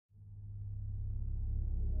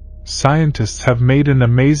Scientists have made an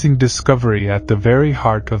amazing discovery at the very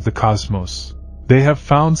heart of the cosmos. They have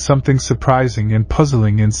found something surprising and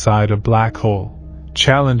puzzling inside a black hole,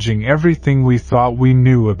 challenging everything we thought we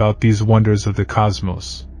knew about these wonders of the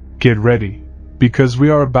cosmos. Get ready, because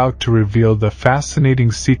we are about to reveal the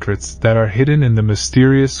fascinating secrets that are hidden in the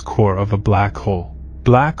mysterious core of a black hole.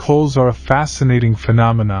 Black holes are a fascinating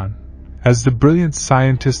phenomenon, as the brilliant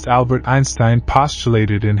scientist Albert Einstein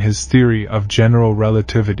postulated in his theory of general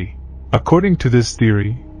relativity. According to this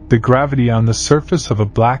theory, the gravity on the surface of a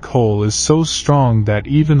black hole is so strong that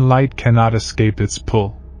even light cannot escape its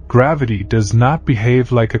pull. Gravity does not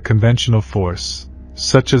behave like a conventional force,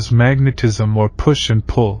 such as magnetism or push and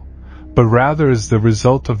pull, but rather is the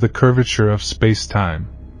result of the curvature of space-time.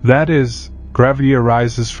 That is, gravity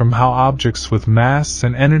arises from how objects with mass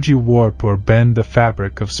and energy warp or bend the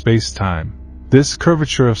fabric of space-time. This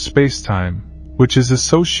curvature of space-time, which is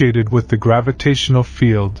associated with the gravitational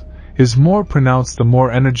field, is more pronounced the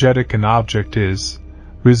more energetic an object is,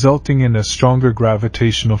 resulting in a stronger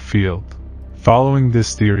gravitational field. Following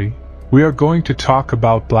this theory, we are going to talk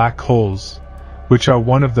about black holes, which are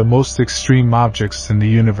one of the most extreme objects in the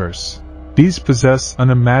universe. These possess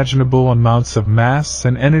unimaginable amounts of mass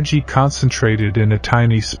and energy concentrated in a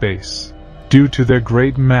tiny space. Due to their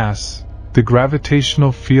great mass, the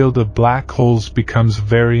gravitational field of black holes becomes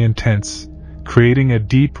very intense, creating a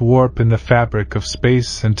deep warp in the fabric of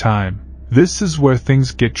space and time. This is where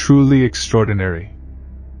things get truly extraordinary.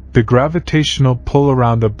 The gravitational pull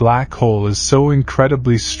around a black hole is so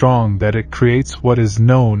incredibly strong that it creates what is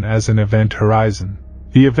known as an event horizon.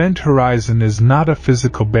 The event horizon is not a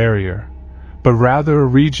physical barrier, but rather a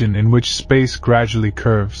region in which space gradually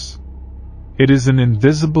curves. It is an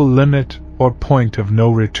invisible limit or point of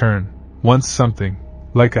no return. Once something,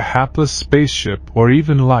 like a hapless spaceship or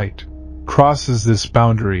even light, crosses this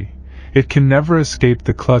boundary, it can never escape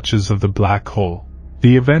the clutches of the black hole.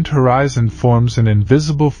 The event horizon forms an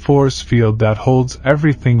invisible force field that holds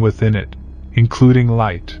everything within it, including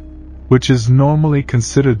light, which is normally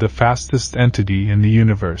considered the fastest entity in the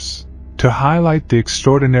universe. To highlight the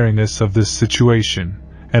extraordinariness of this situation,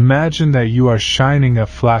 imagine that you are shining a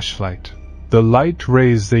flashlight. The light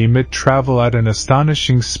rays they emit travel at an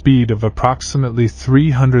astonishing speed of approximately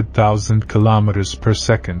 300,000 kilometers per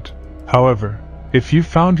second. However, if you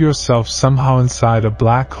found yourself somehow inside a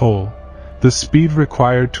black hole, the speed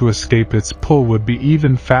required to escape its pull would be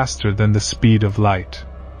even faster than the speed of light.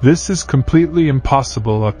 This is completely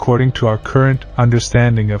impossible according to our current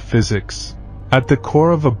understanding of physics. At the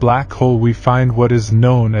core of a black hole we find what is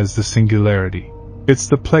known as the singularity. It's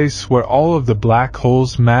the place where all of the black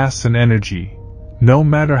hole's mass and energy, no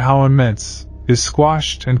matter how immense, is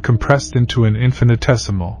squashed and compressed into an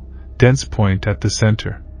infinitesimal, dense point at the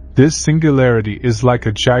center. This singularity is like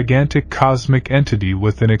a gigantic cosmic entity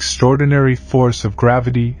with an extraordinary force of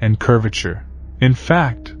gravity and curvature. In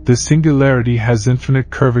fact, the singularity has infinite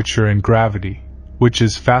curvature and gravity, which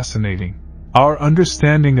is fascinating. Our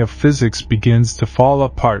understanding of physics begins to fall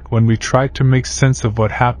apart when we try to make sense of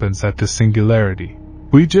what happens at the singularity.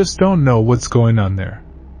 We just don't know what's going on there.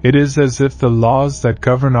 It is as if the laws that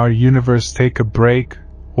govern our universe take a break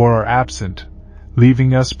or are absent,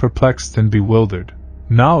 leaving us perplexed and bewildered.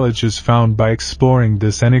 Knowledge is found by exploring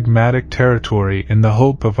this enigmatic territory in the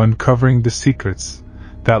hope of uncovering the secrets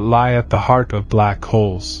that lie at the heart of black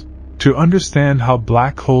holes. To understand how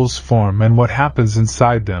black holes form and what happens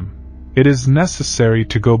inside them, it is necessary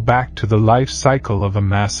to go back to the life cycle of a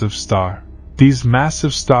massive star. These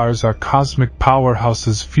massive stars are cosmic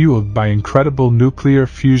powerhouses fueled by incredible nuclear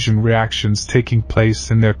fusion reactions taking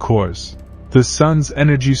place in their cores. The sun's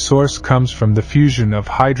energy source comes from the fusion of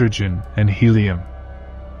hydrogen and helium.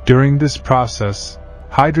 During this process,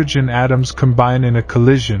 hydrogen atoms combine in a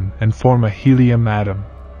collision and form a helium atom.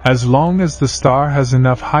 As long as the star has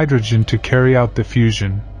enough hydrogen to carry out the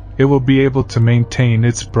fusion, it will be able to maintain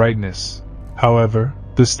its brightness. However,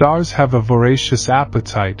 the stars have a voracious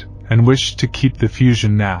appetite and wish to keep the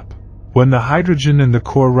fusion nap. When the hydrogen in the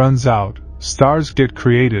core runs out, stars get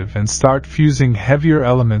creative and start fusing heavier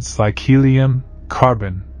elements like helium,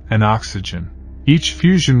 carbon, and oxygen. Each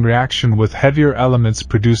fusion reaction with heavier elements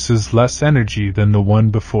produces less energy than the one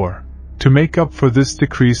before. To make up for this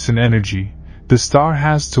decrease in energy, the star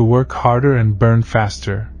has to work harder and burn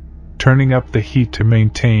faster, turning up the heat to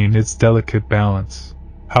maintain its delicate balance.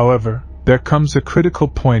 However, there comes a critical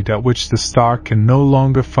point at which the star can no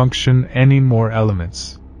longer function any more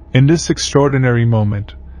elements. In this extraordinary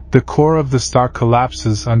moment, the core of the star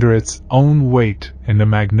collapses under its own weight in a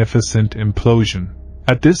magnificent implosion.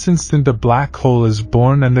 At this instant a black hole is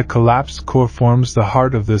born and the collapsed core forms the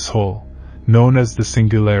heart of this hole, known as the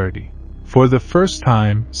singularity. For the first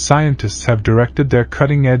time, scientists have directed their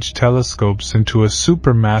cutting-edge telescopes into a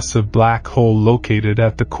supermassive black hole located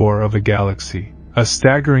at the core of a galaxy, a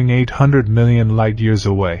staggering 800 million light-years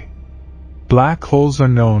away. Black holes are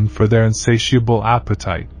known for their insatiable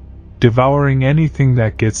appetite, devouring anything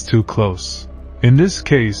that gets too close. In this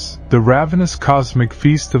case, the ravenous cosmic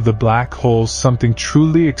feast of the black holes, something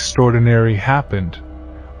truly extraordinary happened.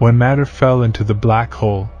 When matter fell into the black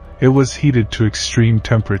hole, it was heated to extreme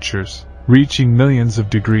temperatures, reaching millions of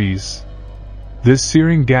degrees. This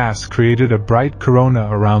searing gas created a bright corona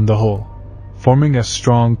around the hole, forming a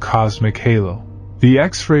strong cosmic halo. The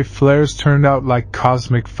X-ray flares turned out like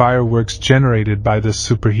cosmic fireworks generated by the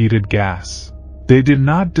superheated gas. They did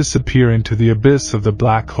not disappear into the abyss of the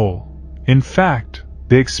black hole. In fact,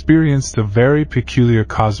 they experienced a very peculiar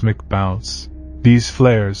cosmic bounce. These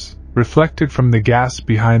flares, reflected from the gas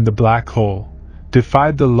behind the black hole,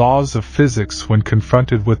 defied the laws of physics when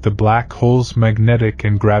confronted with the black hole's magnetic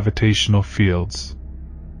and gravitational fields.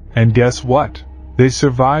 And guess what? They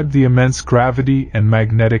survived the immense gravity and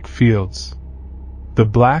magnetic fields. The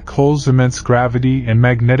black hole's immense gravity and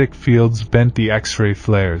magnetic fields bent the X-ray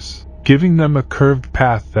flares, giving them a curved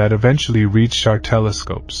path that eventually reached our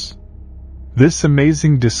telescopes. This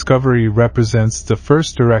amazing discovery represents the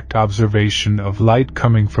first direct observation of light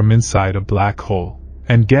coming from inside a black hole.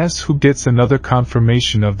 And guess who gets another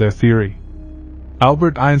confirmation of their theory?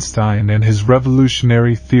 Albert Einstein and his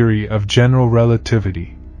revolutionary theory of general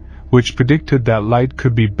relativity, which predicted that light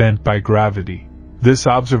could be bent by gravity. This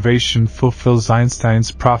observation fulfills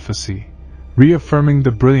Einstein's prophecy, reaffirming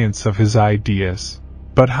the brilliance of his ideas.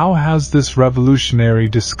 But how has this revolutionary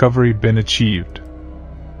discovery been achieved?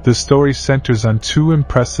 The story centers on two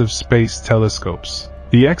impressive space telescopes,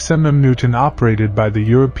 the XMM Newton operated by the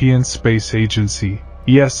European Space Agency,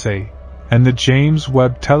 ESA, and the James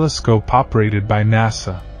Webb Telescope operated by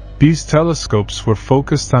NASA. These telescopes were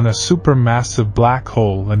focused on a supermassive black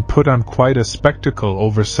hole and put on quite a spectacle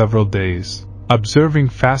over several days, observing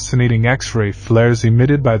fascinating X-ray flares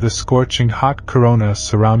emitted by the scorching hot corona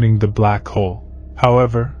surrounding the black hole.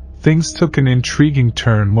 However, things took an intriguing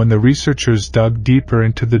turn when the researchers dug deeper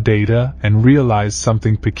into the data and realized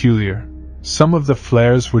something peculiar. Some of the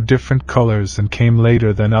flares were different colors and came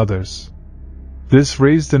later than others. This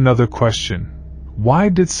raised another question. Why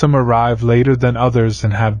did some arrive later than others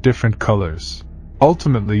and have different colors?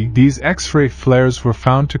 Ultimately, these X-ray flares were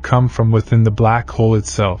found to come from within the black hole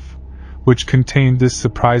itself, which contained this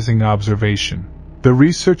surprising observation. The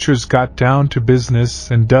researchers got down to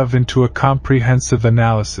business and dove into a comprehensive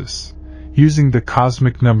analysis, using the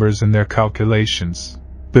cosmic numbers in their calculations.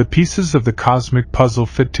 The pieces of the cosmic puzzle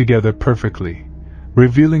fit together perfectly,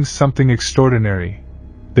 revealing something extraordinary.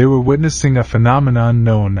 They were witnessing a phenomenon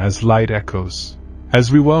known as light echoes.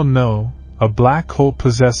 As we well know, a black hole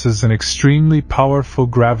possesses an extremely powerful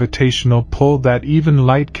gravitational pull that even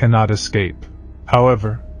light cannot escape.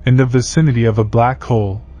 However, in the vicinity of a black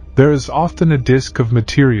hole, there is often a disk of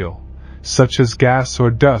material, such as gas or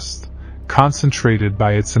dust, concentrated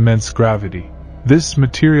by its immense gravity. This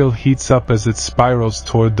material heats up as it spirals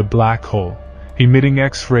toward the black hole, emitting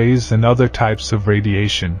X-rays and other types of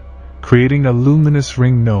radiation, creating a luminous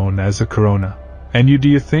ring known as a corona. And do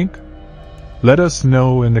you think? Let us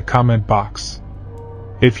know in the comment box.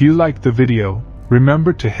 If you liked the video,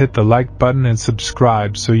 remember to hit the like button and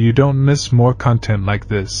subscribe so you don't miss more content like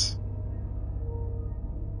this.